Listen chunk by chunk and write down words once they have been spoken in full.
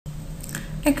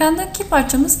Ekrandaki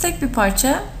parçamız tek bir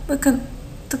parça. Bakın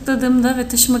tıkladığımda ve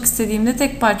taşımak istediğimde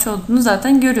tek parça olduğunu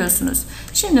zaten görüyorsunuz.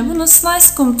 Şimdi bunu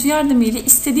slice komutu yardımıyla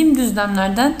istediğim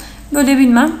düzlemlerden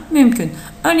bölebilmem mümkün.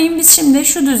 Örneğin biz şimdi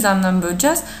şu düzlemden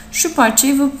böleceğiz. Şu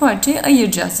parçayı ve bu parçayı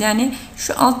ayıracağız. Yani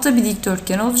şu altta bir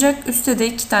dikdörtgen olacak. Üstte de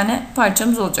 2 tane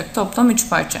parçamız olacak. Toplam 3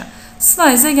 parça.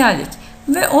 Slice'a geldik.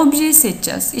 Ve objeyi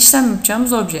seçeceğiz. İşlem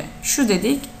yapacağımız obje. Şu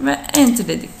dedik ve enter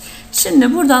dedik.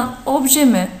 Şimdi buradan obje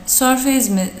mi, surface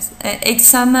mi,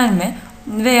 eksenler mi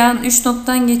veya 3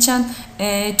 noktadan geçen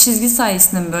çizgi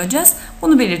sayesinde mi böleceğiz?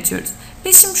 Bunu belirtiyoruz.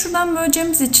 Biz şimdi şuradan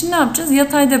böleceğimiz için ne yapacağız?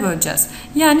 Yatayda böleceğiz.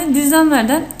 Yani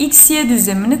düzlemlerden x, y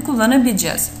düzlemini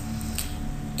kullanabileceğiz.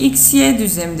 X, y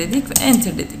düzlemi dedik ve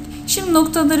enter dedik. Şimdi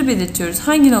noktaları belirtiyoruz.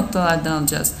 Hangi noktalardan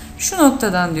alacağız? Şu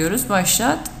noktadan diyoruz.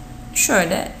 Başlat.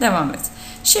 Şöyle devam et.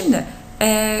 Şimdi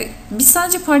biz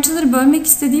sadece parçaları bölmek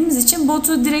istediğimiz için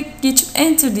botu direkt geçip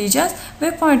enter diyeceğiz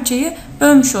ve parçayı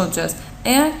bölmüş olacağız.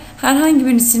 Eğer herhangi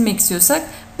birini silmek istiyorsak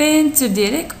B enter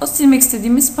diyerek o silmek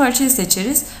istediğimiz parçayı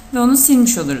seçeriz ve onu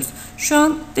silmiş oluruz. Şu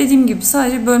an dediğim gibi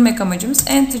sadece bölmek amacımız.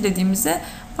 Enter dediğimizde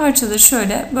parçaları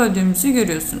şöyle böldüğümüzü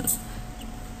görüyorsunuz.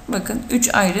 Bakın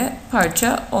 3 ayrı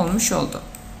parça olmuş oldu.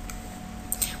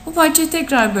 Bu parçayı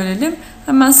tekrar bölelim.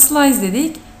 Hemen slice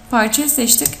dedik. Parçayı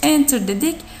seçtik. Enter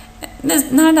dedik.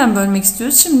 Nereden bölmek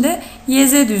istiyoruz? Şimdi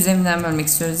YZ düzleminden bölmek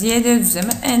istiyoruz. YD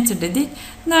düzlemi enter dedik.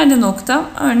 Nerede noktam?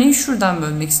 Örneğin şuradan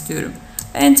bölmek istiyorum.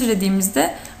 Enter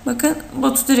dediğimizde bakın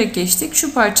botu direkt geçtik.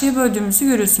 Şu parçayı böldüğümüzü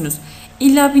görüyorsunuz.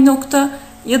 İlla bir nokta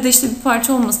ya da işte bir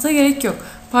parça olmasına gerek yok.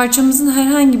 Parçamızın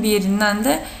herhangi bir yerinden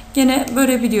de gene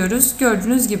bölebiliyoruz.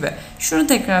 Gördüğünüz gibi. Şunu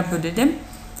tekrar bölelim.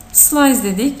 Slice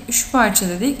dedik. Şu parça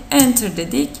dedik. Enter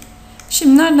dedik.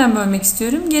 Şimdi nereden bölmek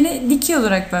istiyorum? Gene dikey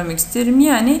olarak bölmek istiyorum.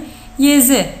 Yani YZ.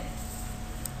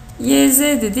 YZ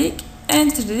dedik.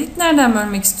 Enter dedik. Nereden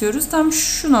bölmek istiyoruz? Tam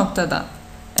şu noktadan.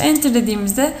 Enter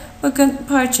dediğimizde bakın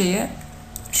parçayı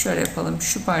şöyle yapalım.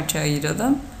 Şu parçayı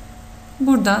ayıralım.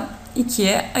 Buradan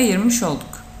ikiye ayırmış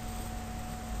olduk.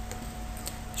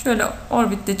 Şöyle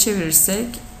orbitte çevirirsek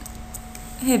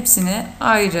hepsini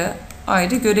ayrı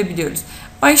ayrı görebiliyoruz.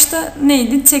 Başta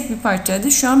neydi? Tek bir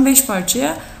parçaydı. Şu an 5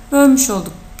 parçaya bölmüş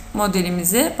olduk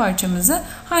modelimizi, parçamızı.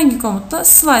 Hangi komutla?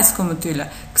 Slice komutuyla.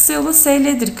 Kısa yolu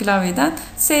SL'dir klavyeden.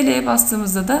 SL'ye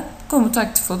bastığımızda da komut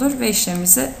aktif olur ve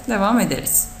işlemimize devam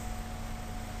ederiz.